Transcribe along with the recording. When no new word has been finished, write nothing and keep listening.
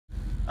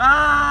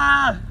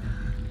Ah!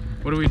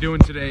 What are we doing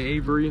today,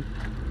 Avery?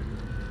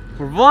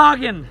 We're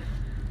vlogging,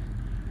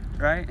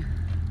 right?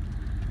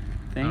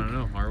 I don't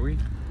know. Are we?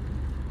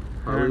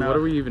 What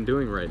are we even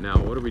doing right now?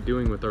 What are we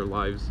doing with our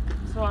lives?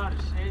 So out of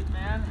shape,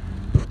 man.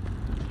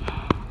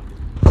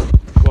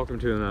 Welcome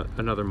to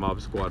another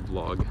MobSquad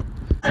vlog.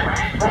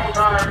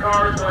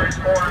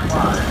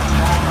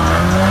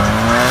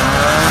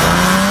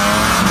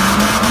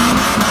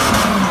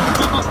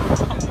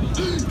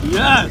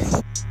 Yes!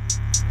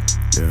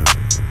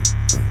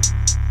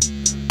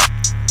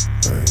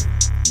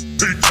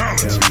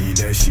 Tell me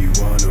that she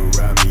wanna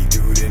ride me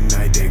through the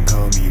night, then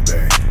call me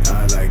back.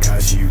 I like how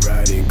she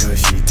riding,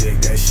 cause she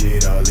take that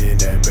shit all in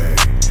that bag.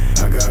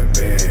 I got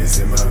bands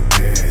in my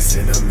pants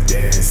and I'm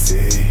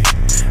dancing.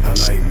 I'm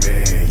like,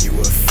 man, you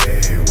a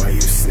fan, why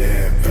you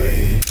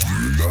snapping?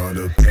 You brought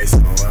a peso,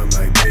 I'm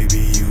like,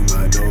 baby, you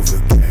my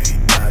Novocaine.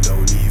 I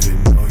don't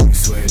even know you,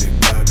 swear to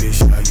God,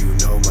 bitch, how you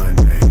know my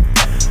name?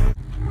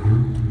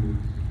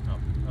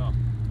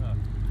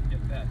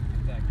 Get that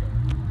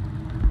going.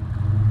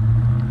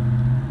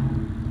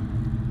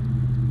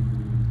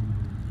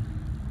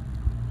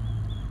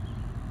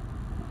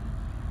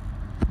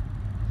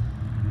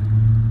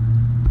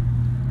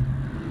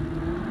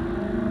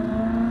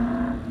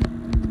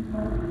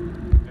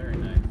 Very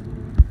nice.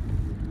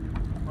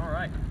 All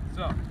right,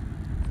 so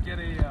let's get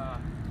a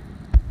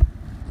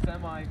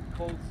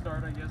semi-cold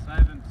start, I guess. I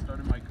haven't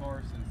started my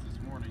car since this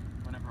morning,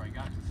 whenever I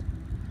got to see.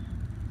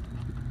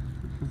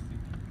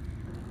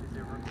 Is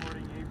it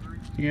recording, Avery?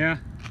 Yeah.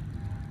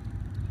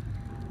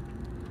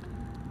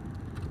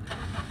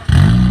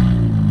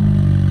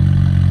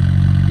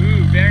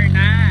 Ooh, very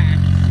nice.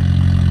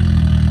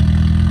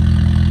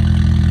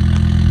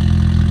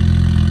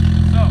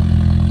 So,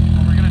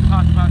 what we're going to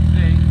talk about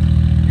today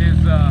is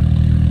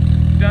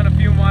done a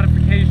few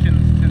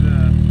modifications to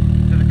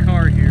the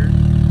car here.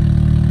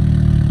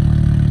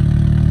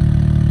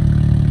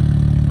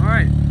 All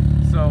right,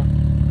 so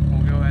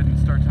we'll go ahead and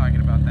start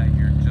talking about that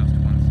here in just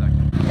 1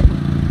 second.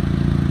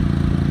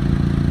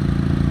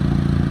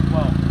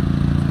 Well,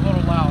 it's a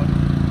little loud,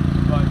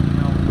 but you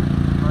know,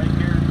 right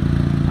here,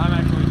 I'm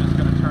actually just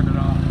going to turn it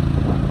off.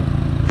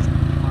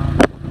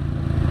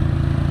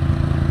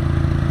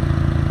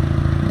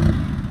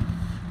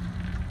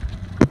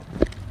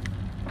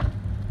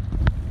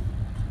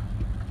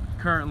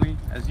 Currently,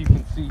 as you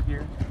can see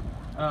here,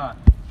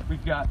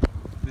 we've got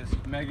this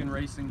Megan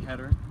Racing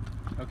header,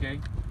 okay,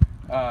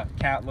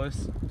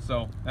 catless,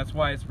 so that's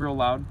why it's real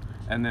loud.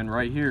 And then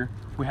right here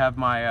we have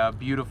my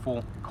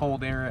beautiful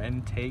cold air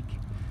intake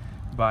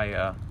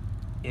by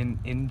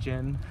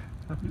InGen.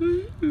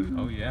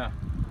 Oh yeah,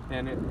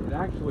 and it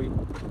actually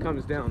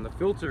comes down. The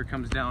filter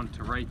comes down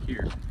to right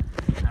here.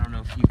 I don't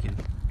know if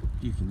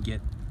you can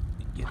get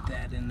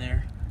that in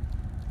there.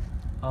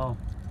 Oh.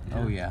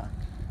 Oh yeah.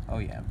 Oh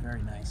yeah,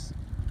 very nice.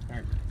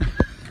 Very nice.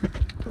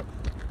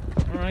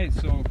 All right,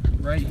 so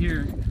right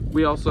here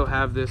we also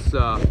have this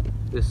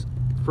this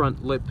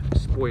front lip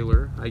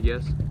spoiler, I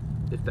guess,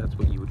 if that's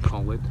what you would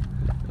call it.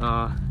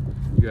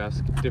 You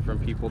ask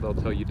different people, they'll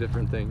tell you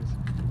different things.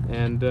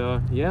 And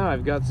yeah,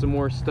 I've got some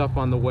more stuff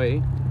on the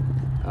way.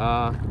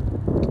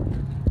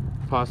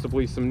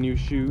 Possibly some new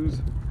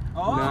shoes.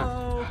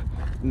 Oh.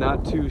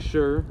 Not too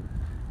sure,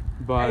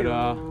 but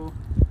Hey-o.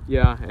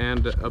 yeah,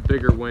 and a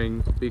bigger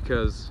wing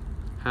because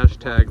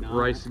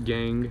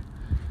 #RiceGang.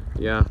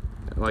 Yeah,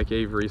 like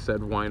Avery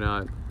said, why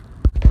not?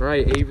 All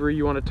right, Avery,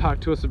 you want to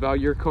talk to us about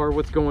your car?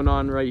 What's going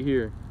on right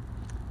here?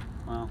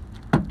 Well,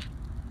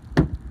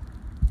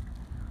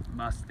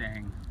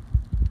 Mustang.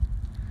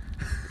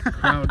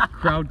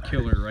 Crowd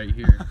killer right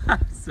here.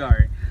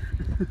 Sorry.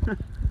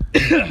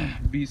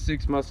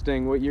 B6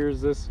 Mustang. What year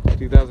is this?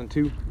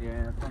 2002?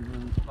 Yeah,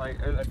 something like,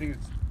 I think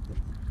it's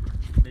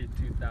mid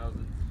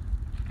 2000s.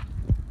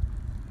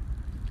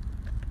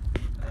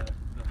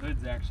 The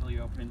hood's actually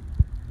open.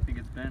 I think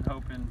it's been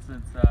open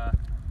since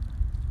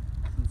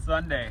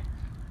Sunday.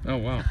 Oh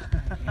wow.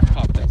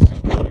 Pop that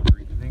sucker,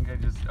 Avery. I think I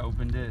just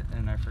opened it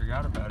and I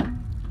forgot about it.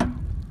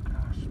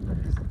 Gosh, where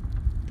is it?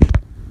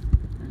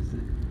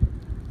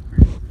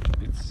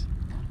 It's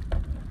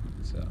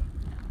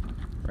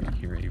right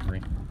here,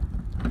 Avery.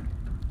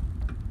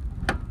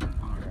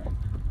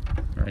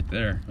 Right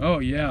there. Oh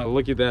yeah,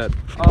 look at that.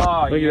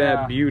 Oh, look yeah. at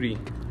that beauty.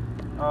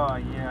 Oh,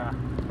 yeah.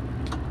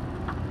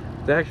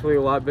 It's actually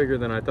a lot bigger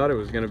than I thought it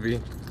was gonna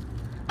be.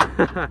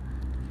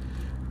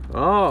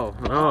 oh,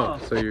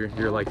 so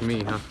you're like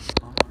me, huh?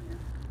 Oh,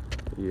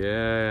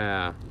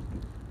 Yeah.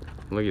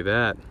 Look at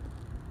that.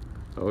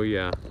 Oh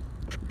yeah.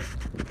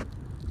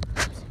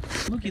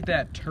 Look at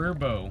that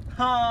turbo.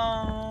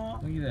 Oh.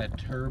 Look at that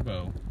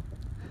turbo.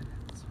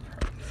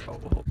 So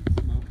old.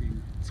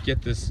 Smoking. Let's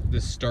get this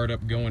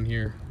startup going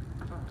here.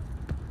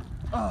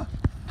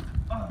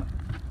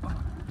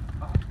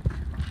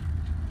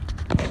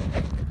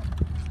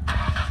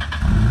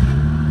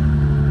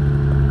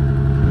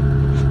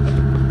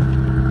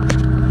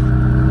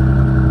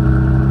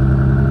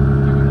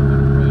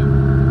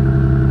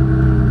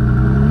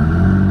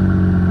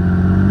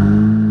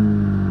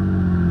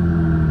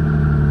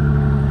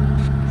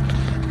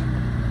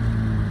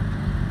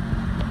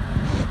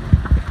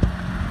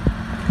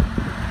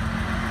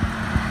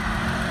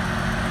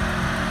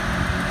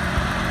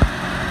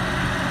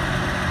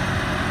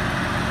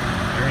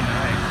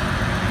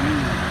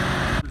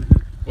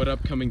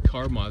 upcoming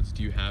car mods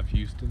do you have,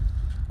 Houston?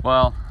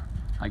 Well,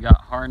 I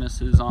got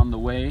harnesses on the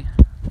way.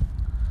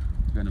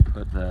 I'm gonna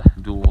put the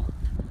dual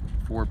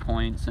 4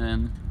 points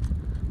in.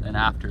 Then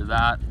after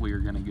that, we're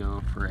gonna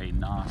go for a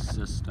NOS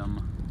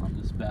system on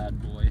this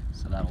bad boy.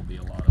 So that'll be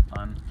a lot of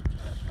fun.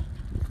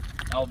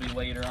 That'll be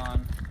later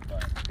on,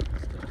 but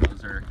still,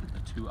 those are the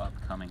 2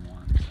 upcoming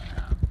ones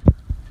I have.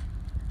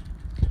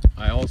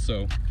 I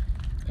also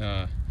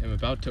am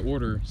about to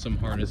order some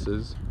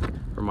harnesses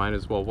for mine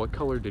as well. What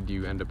color did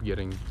you end up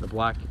getting? The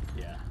black?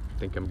 Yeah. I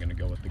think I'm gonna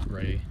go with the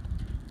gray.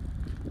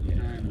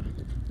 Yeah.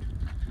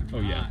 Oh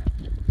yeah.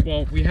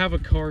 Well, we have a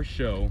car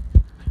show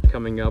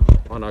coming up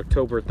on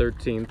October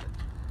 13th.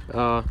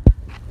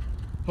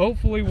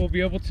 Hopefully we'll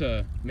be able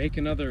to make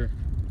another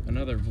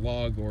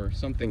vlog or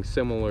something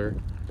similar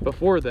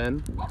before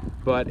then,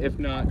 but if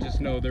not, just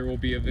know there will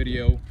be a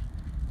video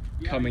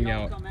coming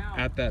out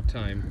at that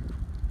time.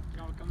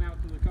 Y'all come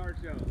out to the car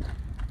show.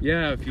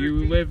 Yeah, if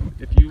you live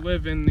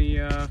in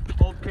the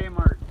Old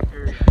Kmart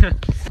area.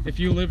 if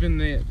you live in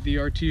the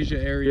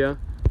Artesia area,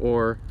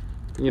 or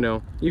you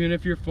know, even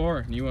if you're far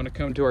and you want to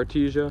come to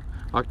Artesia,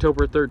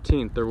 October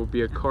 13th there will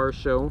be a car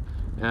show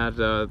at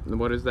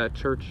what is that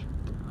church?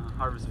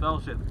 Harvest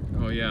Fellowship.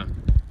 Oh yeah,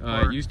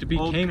 it used to be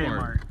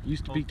Kmart.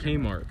 Used to be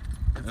Kmart.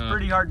 It's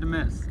pretty hard to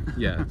miss.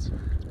 Yeah, it's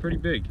pretty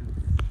big.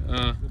 It's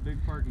a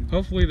big parking lot.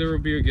 Hopefully there will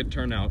be a good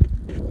turnout.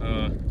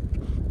 I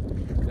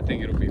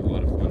think it'll be a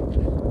lot of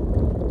fun.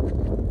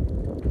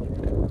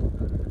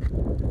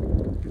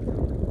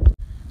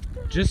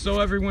 Just so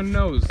everyone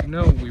knows,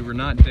 no, we were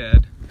not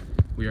dead.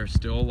 We are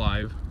still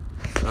alive.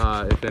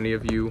 If any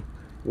of you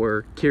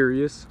were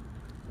curious.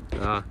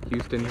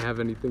 Houston, you have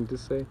anything to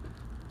say?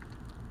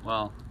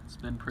 Well, it's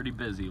been pretty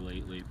busy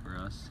lately for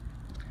us.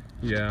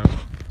 Yeah,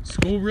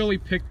 school really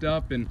picked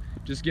up, and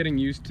just getting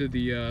used to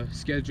the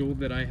schedule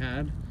that I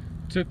had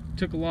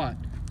took a lot.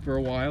 For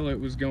a while it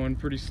was going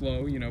pretty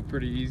slow, you know,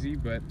 pretty easy,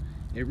 but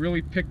it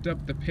really picked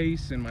up the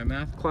pace in my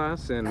math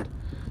class, and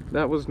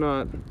that was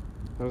not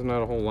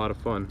a whole lot of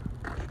fun.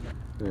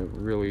 It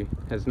really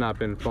has not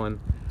been fun.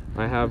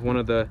 I have one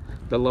of the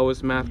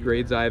lowest math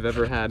grades I've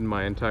ever had in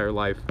my entire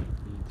life.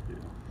 Me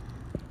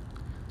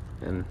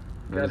too. And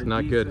that's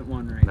not good.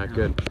 Not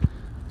good.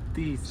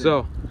 Decent.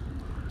 So,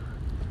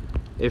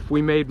 if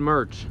we made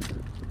merch,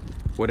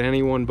 would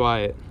anyone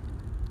buy it?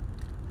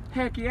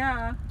 Heck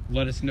yeah.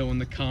 Let us know in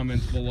the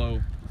comments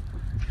below.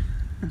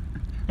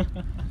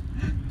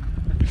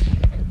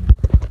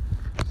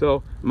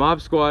 So,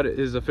 MobSquad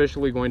is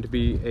officially going to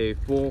be a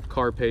full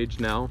car page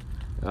now.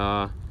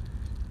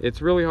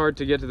 It's really hard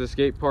to get to the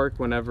skate park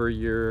whenever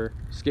your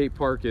skate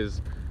park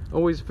is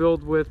always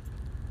filled with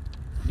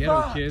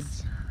ghetto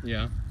kids.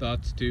 Yeah,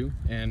 thoughts too,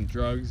 and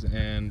drugs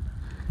and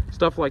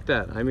stuff like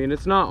that. I mean,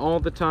 it's not all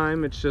the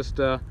time, it's just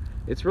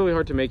it's really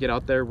hard to make it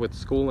out there with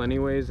school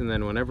anyways, and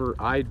then whenever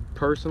I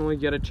personally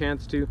get a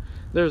chance to,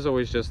 there's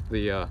always just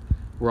the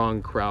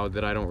wrong crowd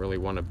that I don't really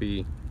want to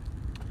be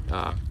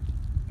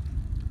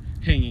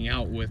hanging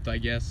out with, I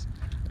guess.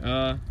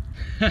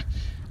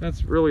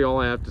 That's really all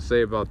I have to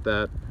say about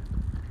that.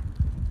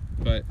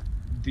 But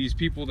these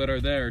people that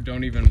are there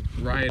don't even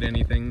riot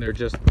anything, they're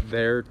just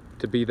there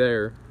to be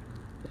there.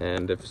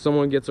 And if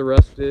someone gets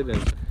arrested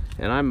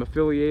and I'm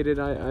affiliated,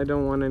 I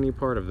don't want any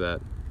part of that.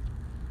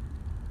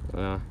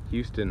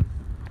 Houston,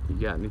 you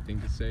got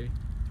anything to say?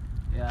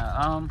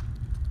 Yeah,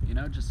 you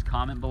know, just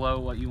comment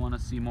below what you want to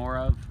see more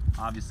of.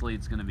 Obviously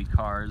it's going to be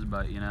cars,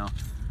 but you know,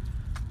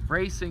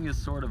 racing is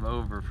sort of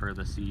over for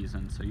the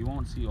season, so you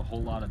won't see a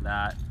whole lot of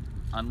that,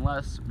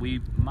 unless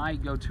we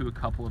might go to a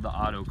couple of the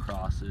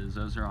autocrosses.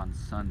 Those are on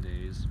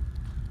Sundays,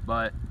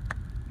 but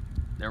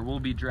there will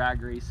be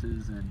drag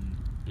races in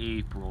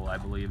April, I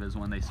believe, is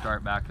when they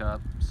start back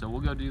up, so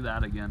we'll go do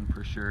that again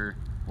for sure.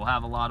 We'll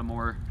have a lot of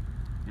more,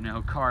 you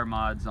know, car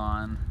mods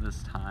on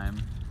this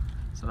time,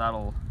 so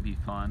that'll be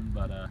fun.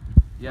 But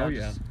yeah,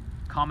 just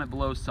comment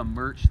below some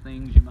merch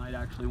things you might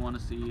actually want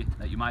to see,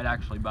 that you might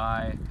actually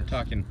buy.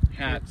 Talking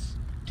hats,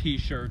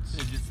 t-shirts,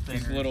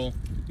 these little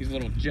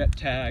jet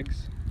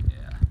tags.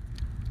 Yeah.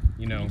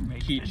 You know,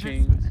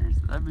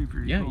 keychains. That'd be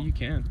pretty cool. Yeah, you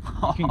can.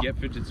 You can get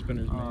fidget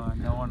spinners made.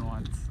 No one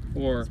wants.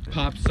 Or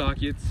pop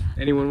sockets.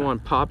 Anyone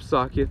want pop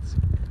sockets?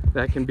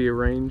 That can be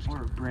arranged.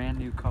 Or a brand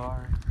new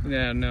car.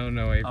 Yeah, no,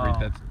 Avery,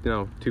 that's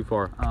too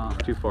far.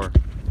 Too far.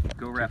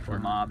 Go rep the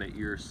mob at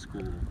your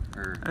school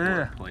or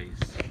workplace.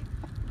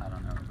 I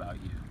don't know about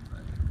you,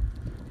 but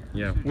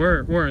yeah,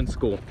 we're in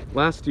school.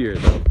 Last year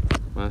though.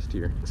 Last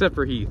year. Except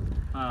for Heath.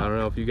 I don't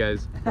know if you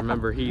guys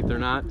remember Heath or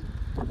not.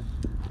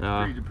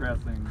 Pretty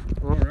depressing.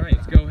 Alright,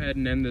 let's go ahead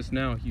and end this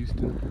now,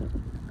 Houston.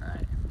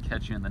 Alright,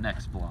 catch you in the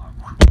next vlog.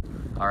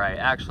 Alright,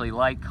 actually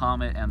like,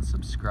 comment, and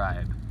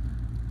subscribe.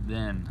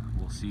 Then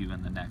we'll see you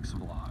in the next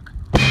vlog.